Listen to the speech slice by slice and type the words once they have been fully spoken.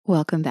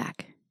Welcome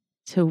back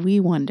to We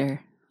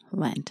Wonder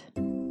Lent.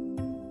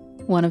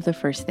 One of the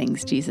first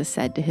things Jesus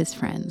said to his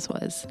friends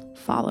was,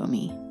 "Follow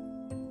me."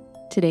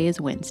 Today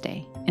is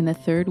Wednesday in the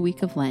third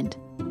week of Lent,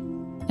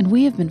 and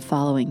we have been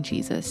following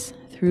Jesus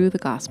through the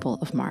Gospel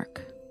of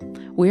Mark.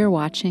 We are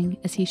watching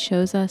as he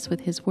shows us with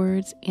his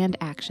words and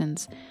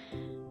actions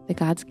that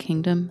God's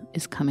kingdom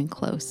is coming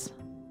close.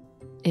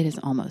 It is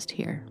almost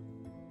here.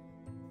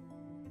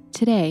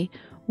 Today,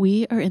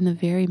 we are in the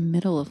very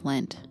middle of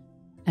Lent,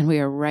 and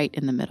we are right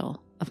in the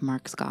middle of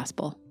Mark's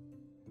Gospel.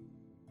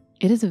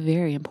 It is a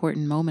very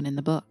important moment in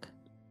the book.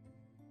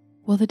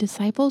 Will the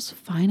disciples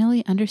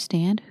finally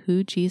understand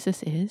who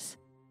Jesus is?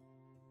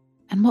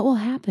 And what will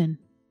happen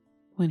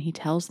when he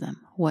tells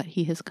them what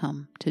he has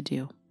come to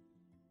do?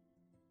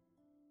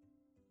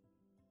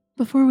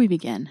 Before we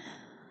begin,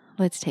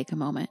 let's take a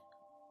moment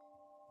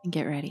and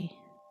get ready.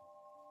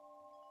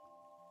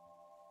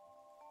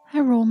 I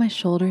roll my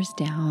shoulders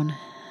down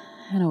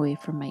and away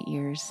from my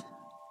ears.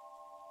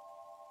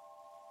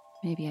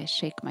 Maybe I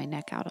shake my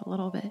neck out a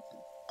little bit.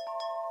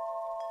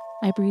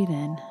 I breathe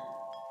in,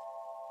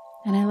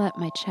 and I let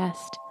my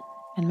chest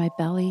and my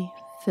belly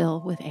fill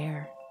with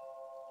air.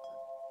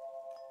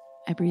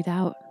 I breathe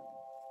out,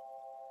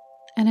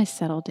 and I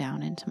settle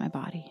down into my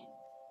body.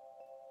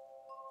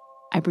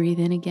 I breathe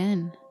in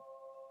again,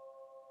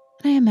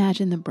 and I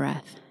imagine the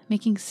breath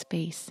making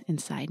space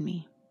inside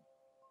me.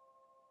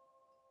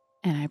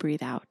 And I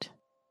breathe out,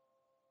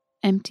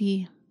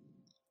 empty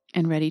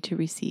and ready to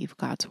receive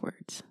God's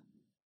words.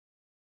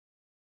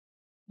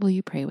 Will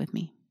you pray with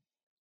me?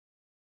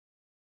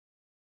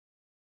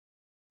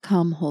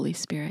 Come, Holy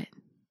Spirit,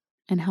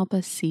 and help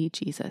us see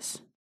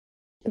Jesus.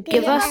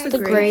 Give us the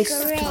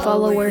grace to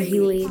follow where he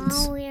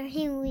leads.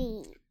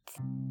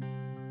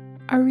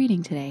 Our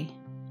reading today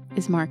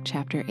is Mark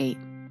chapter 8,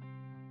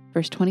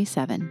 verse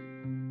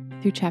 27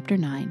 through chapter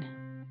 9,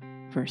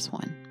 verse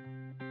 1.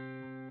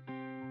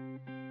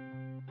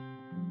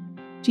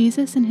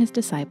 Jesus and his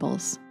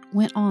disciples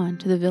went on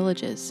to the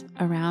villages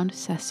around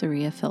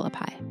Caesarea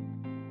Philippi.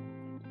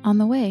 On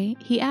the way,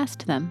 he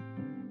asked them,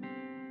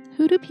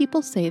 "Who do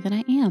people say that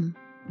I am?"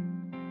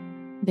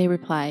 They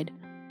replied,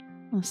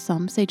 "Well,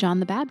 some say John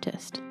the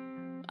Baptist,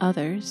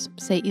 others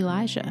say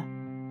Elijah,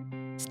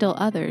 still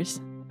others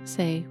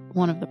say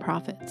one of the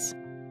prophets."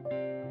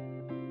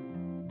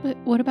 "But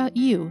what about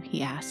you?"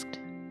 he asked.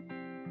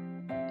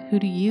 "Who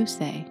do you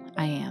say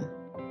I am?"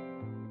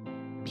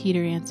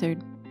 Peter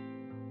answered,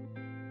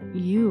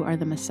 "You are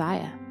the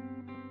Messiah."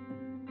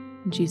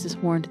 Jesus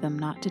warned them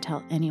not to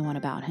tell anyone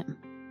about him.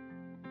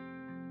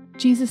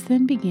 Jesus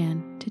then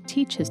began to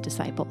teach his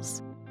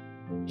disciples.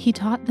 He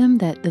taught them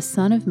that the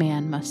Son of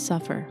Man must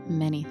suffer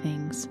many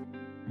things.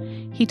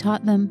 He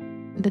taught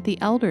them that the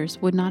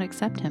elders would not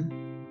accept him.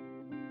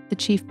 The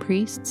chief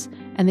priests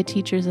and the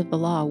teachers of the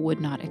law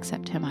would not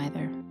accept him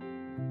either.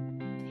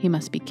 He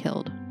must be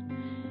killed,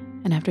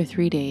 and after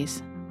 3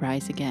 days,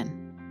 rise again.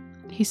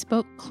 He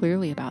spoke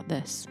clearly about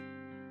this.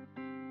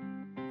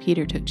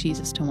 Peter took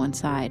Jesus to one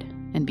side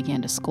and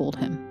began to scold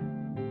him.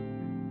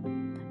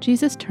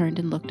 Jesus turned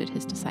and looked at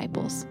his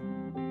disciples.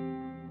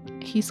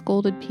 He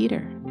scolded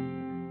Peter.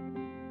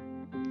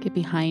 "Get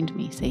behind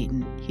me,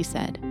 Satan," he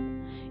said.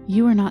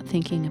 "You are not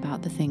thinking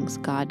about the things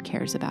God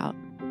cares about.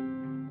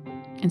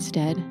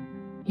 Instead,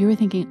 you are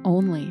thinking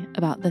only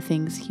about the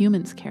things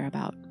humans care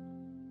about."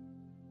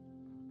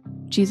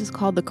 Jesus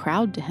called the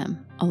crowd to him,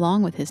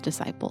 along with his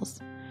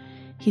disciples.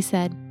 He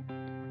said,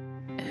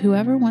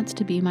 "Whoever wants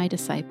to be my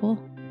disciple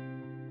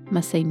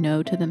must say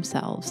no to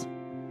themselves.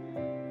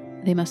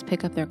 They must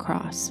pick up their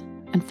cross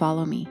and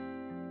follow me.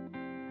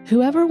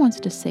 Whoever wants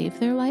to save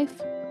their life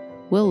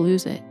will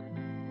lose it.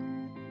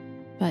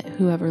 But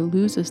whoever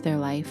loses their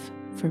life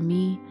for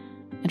me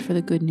and for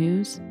the good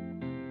news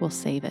will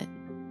save it.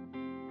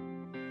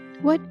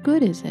 What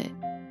good is it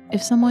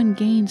if someone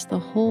gains the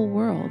whole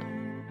world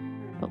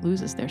but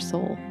loses their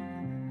soul?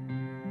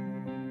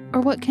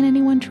 Or what can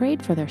anyone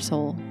trade for their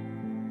soul?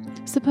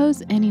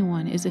 Suppose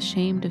anyone is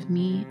ashamed of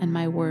me and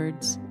my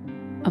words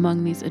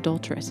among these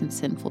adulterous and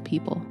sinful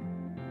people.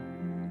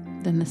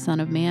 Then the Son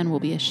of Man will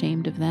be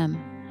ashamed of them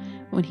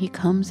when he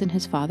comes in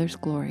his Father's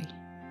glory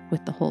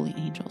with the holy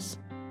angels."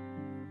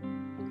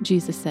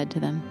 Jesus said to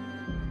them,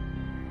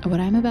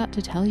 "What I'm about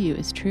to tell you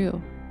is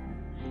true.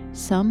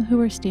 Some who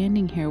are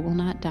standing here will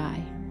not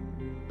die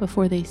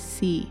before they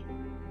see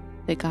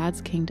that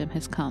God's kingdom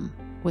has come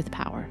with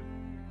power."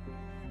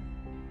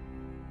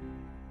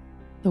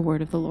 The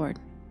word of the Lord.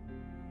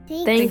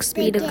 Thanks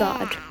be to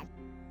God.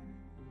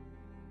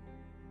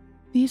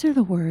 These are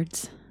the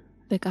words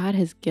that God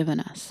has given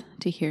us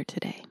to hear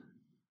today.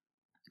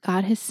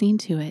 God has seen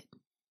to it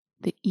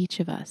that each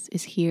of us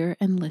is here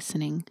and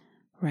listening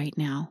right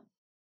now.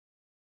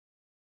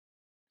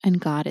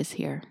 And God is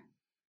here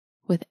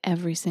with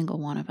every single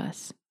one of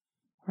us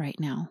right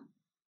now.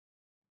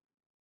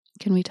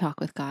 Can we talk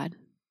with God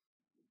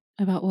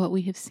about what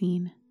we have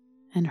seen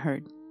and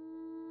heard?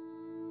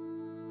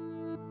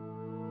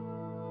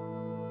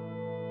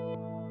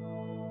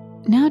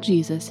 Now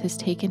Jesus has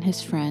taken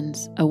his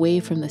friends away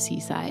from the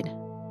seaside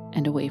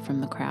and away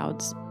from the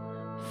crowds,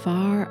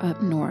 far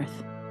up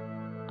north,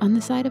 on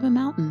the side of a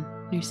mountain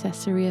near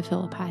Caesarea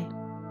Philippi.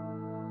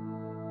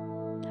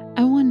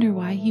 I wonder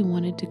why he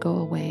wanted to go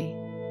away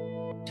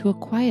to a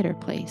quieter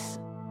place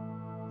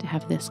to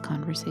have this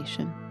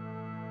conversation.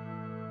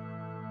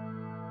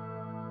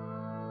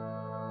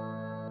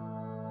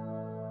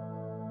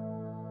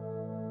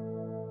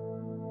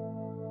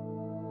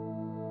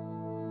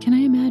 Can I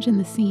imagine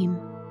the scene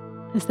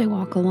as they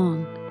walk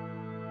along?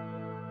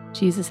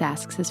 Jesus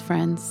asks his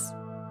friends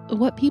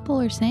what people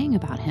are saying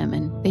about him,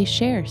 and they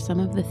share some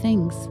of the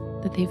things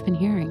that they've been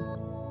hearing.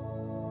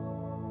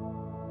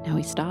 Now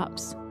he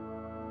stops.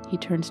 He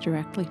turns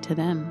directly to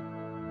them.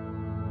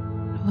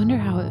 I wonder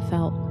how it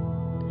felt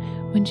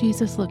when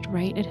Jesus looked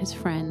right at his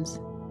friends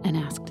and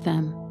asked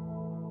them,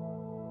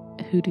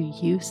 "Who do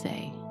you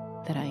say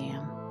that I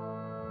am?"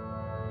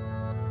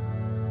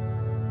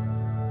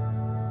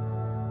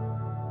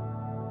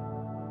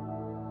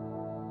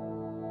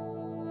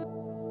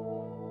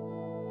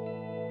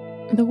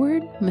 The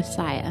word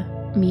Messiah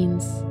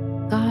means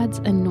God's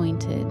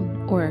anointed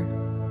or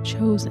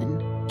chosen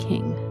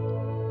king.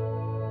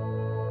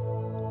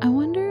 I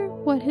wonder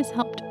what has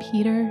helped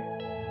Peter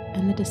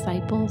and the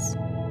disciples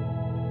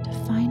to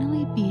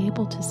finally be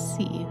able to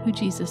see who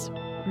Jesus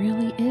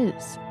really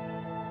is.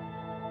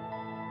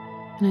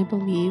 And I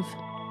believe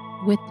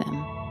with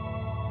them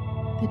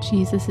that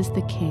Jesus is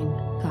the King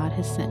God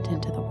has sent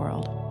into the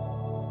world.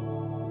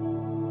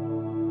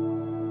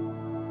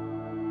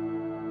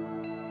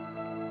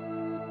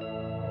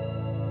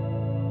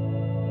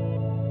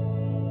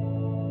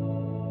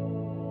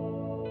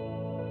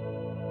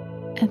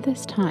 At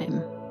this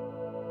time,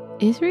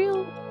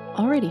 Israel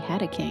already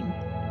had a king,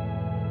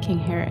 King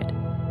Herod.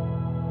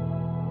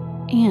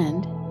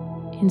 And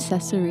in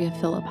Caesarea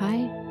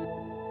Philippi,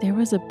 there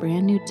was a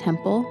brand new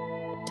temple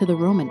to the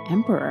Roman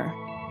emperor,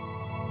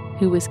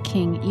 who was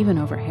king even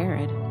over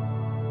Herod.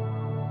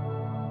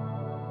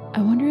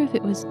 I wonder if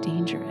it was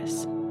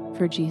dangerous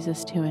for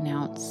Jesus to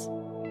announce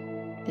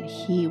that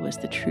he was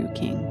the true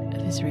king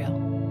of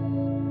Israel.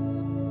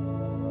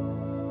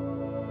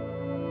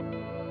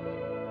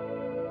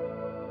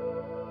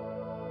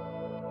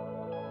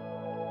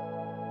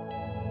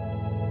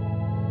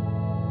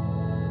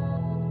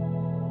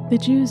 The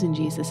Jews in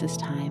Jesus'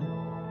 time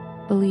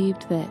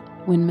believed that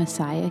when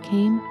Messiah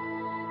came,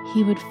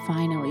 he would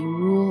finally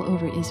rule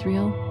over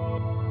Israel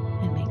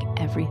and make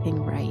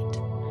everything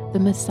right. The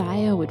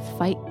Messiah would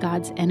fight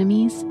God's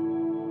enemies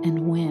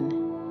and win.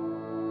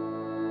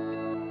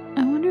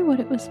 I wonder what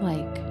it was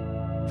like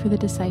for the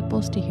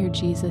disciples to hear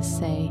Jesus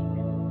say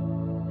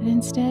that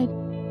instead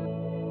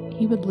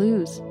he would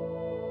lose.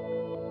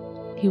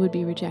 He would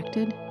be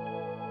rejected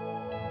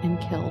and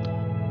killed.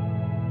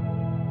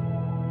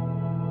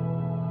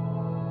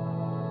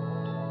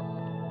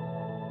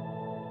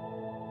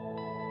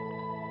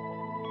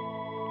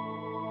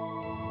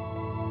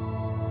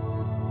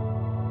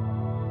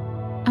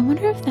 I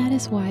wonder if that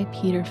is why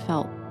Peter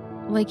felt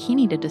like he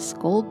needed to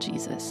scold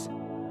Jesus.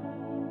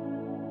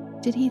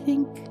 Did he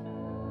think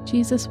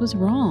Jesus was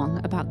wrong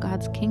about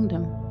God's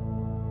kingdom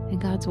and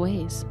God's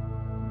ways?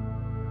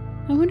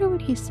 I wonder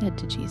what he said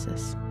to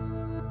Jesus.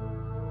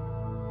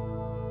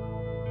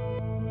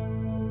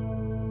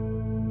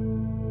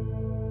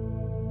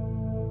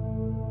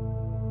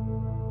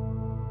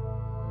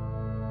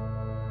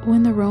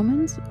 When the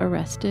Romans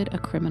arrested a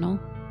criminal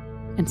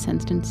and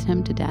sentenced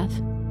him to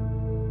death,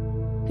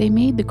 they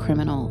made the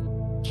criminal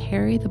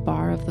carry the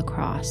bar of the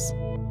cross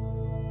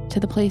to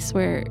the place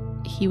where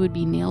he would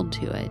be nailed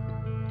to it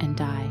and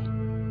die.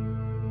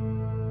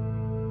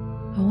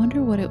 I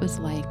wonder what it was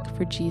like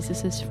for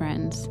Jesus'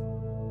 friends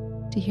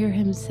to hear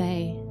him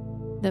say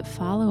that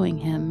following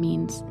him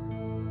means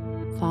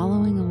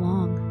following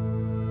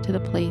along to the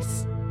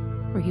place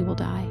where he will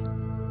die.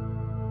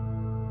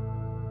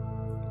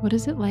 What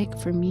is it like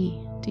for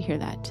me to hear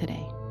that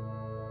today?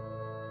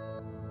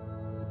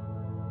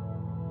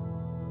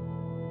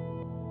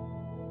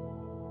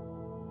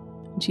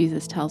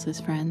 Jesus tells his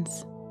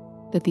friends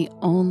that the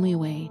only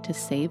way to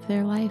save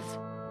their life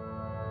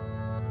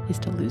is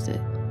to lose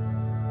it.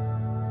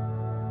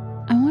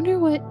 I wonder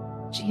what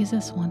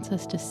Jesus wants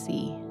us to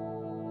see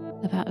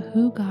about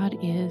who God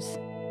is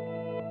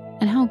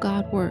and how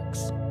God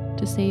works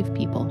to save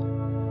people.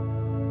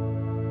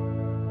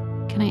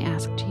 Can I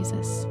ask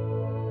Jesus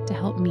to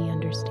help me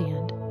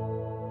understand?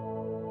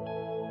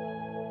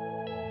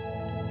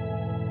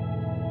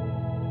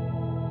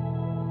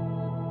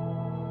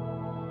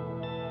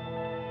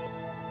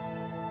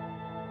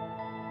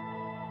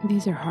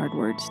 These are hard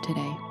words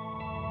today.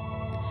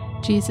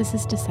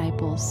 Jesus'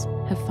 disciples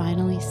have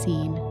finally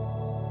seen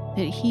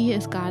that he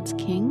is God's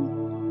king,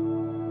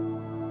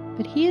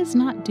 but he is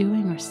not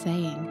doing or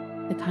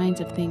saying the kinds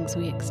of things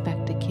we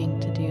expect a king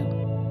to do.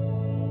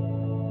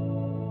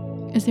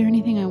 Is there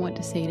anything I want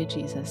to say to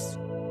Jesus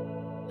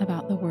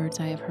about the words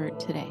I have heard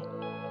today?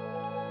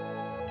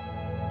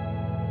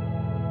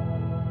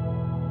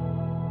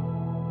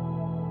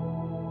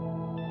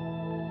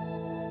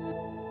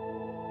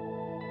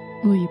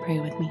 Will you pray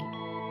with me?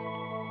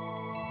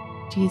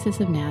 Jesus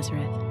of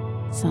Nazareth,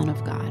 Son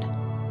of God,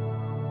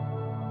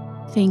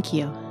 Thank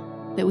you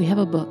that we have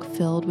a book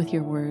filled with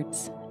your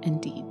words and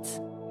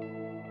deeds.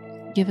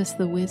 Give us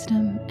the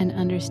wisdom and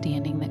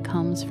understanding that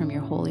comes from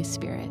your Holy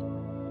Spirit,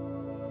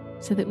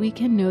 so that we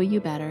can know you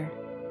better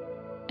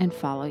and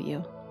follow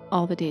you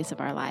all the days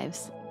of our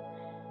lives.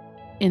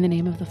 In the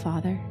name of the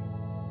Father,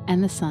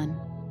 and the Son,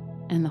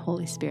 and the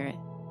Holy Spirit.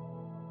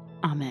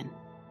 Amen.